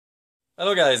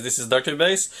Hello guys, this is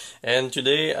Doctorbass, and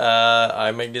today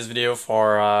I make this video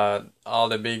for all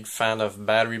the big fan of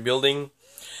battery building.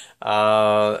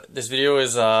 This video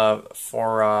is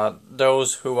for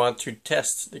those who want to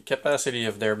test the capacity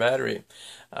of their battery,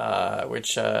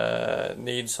 which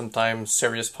needs sometimes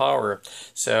serious power.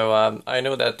 So I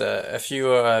know that a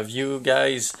few of you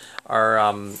guys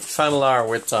are familiar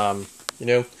with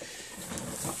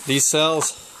these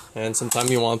cells, and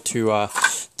sometimes you want to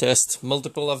test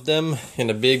multiple of them in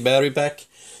a big battery pack.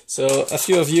 So a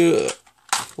few of you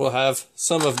will have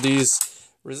some of these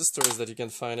resistors that you can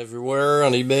find everywhere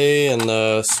on eBay and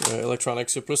electronic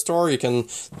superstore. You can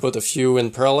put a few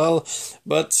in parallel,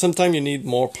 but sometimes you need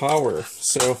more power.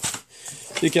 So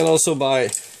you can also buy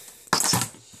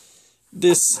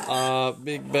this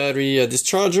big battery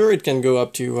discharger. It can go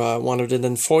up to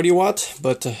 140 watt,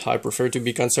 but I prefer to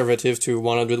be conservative to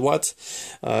 100 watt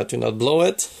to not blow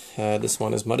it. This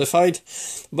one is modified,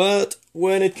 but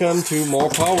when it comes to more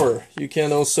power, you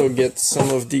can also get some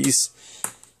of these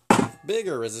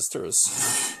bigger resistors,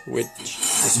 which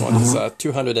this one is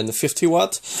 250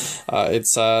 watt.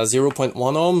 It's 0.1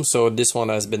 ohm, so this one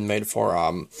has been made for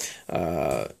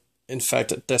in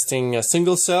fact, testing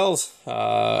single cells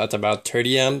at about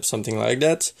 30 amps, something like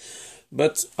that.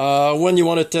 But when you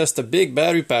want to test a big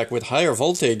battery pack with higher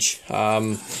voltage,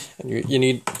 and you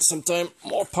need sometimes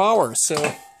more power, so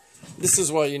this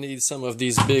is why you need some of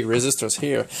these big resistors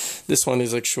here. This one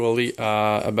is actually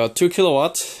about 2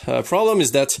 kilowatt. Problem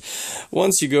is that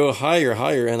once you go higher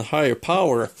and higher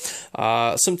power,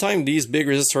 sometimes these big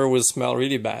resistors will smell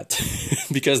really bad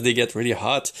because they get really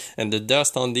hot, and the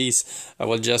dust on these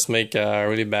will just make a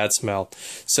really bad smell.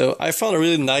 So I found a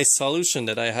really nice solution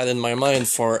that I had in my mind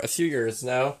for a few years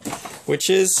now, which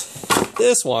is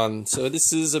this one. So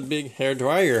this is a big hair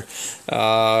dryer,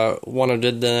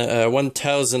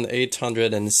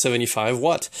 1875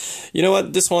 watt. You know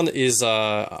what? This one is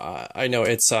I know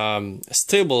it's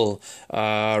stable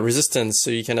resistance,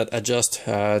 so you cannot adjust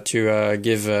to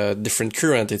give a different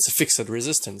current. It's a fixed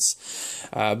resistance.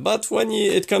 But when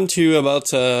it comes to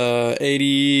about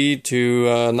 80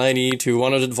 to 90 to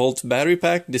 100 volt battery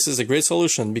pack, this is a great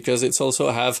solution because it's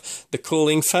also have the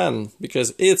cooling fan,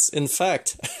 because it's in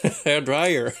fact a hair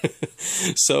dryer.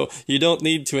 So you don't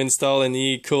need to install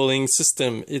any cooling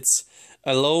system. It's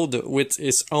a load with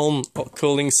its own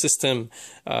cooling system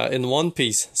in one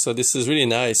piece. So this is really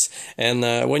nice. And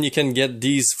when you can get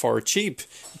these for cheap,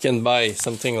 you can buy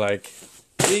something like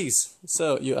these.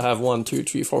 So you have 1, 2,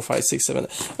 3, 4, 5, 6, 7,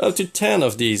 up to 10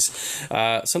 of these.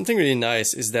 Something really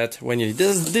nice is that when you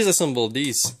disassemble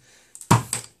these,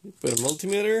 you put a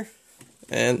multimeter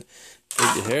and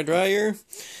take the hair dryer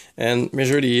and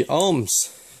measure the ohms.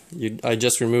 I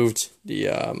just removed the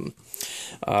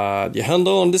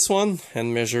handle on this one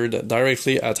and measured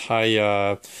directly at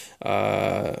high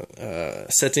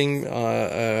setting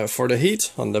for the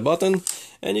heat on the button,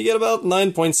 and you get about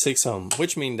 9.6 ohm,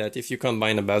 which means that if you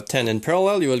combine about 10 in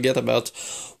parallel, you will get about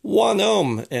 1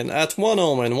 ohm, and at 1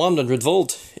 ohm and 100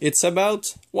 volt, it's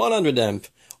about 100 amp,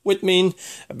 which means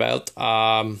about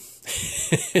 10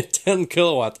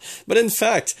 kilowatt. But in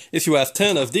fact, if you have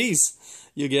 10 of these,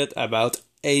 you get about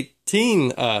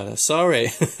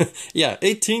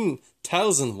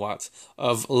 18,000 watts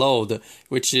of load,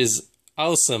 which is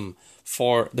awesome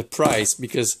for the price,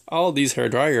 because all these hair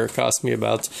dryer cost me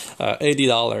about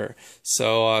 $80.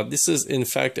 So this is in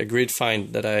fact a great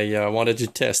find that I wanted to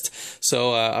test.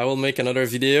 So I will make another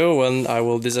video when I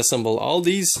will disassemble all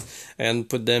these and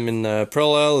put them in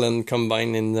parallel and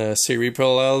combine in series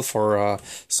parallel for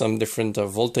some different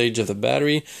voltage of the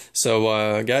battery.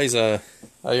 So guys, I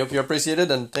hope you appreciate it,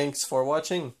 and thanks for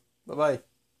watching. Bye bye.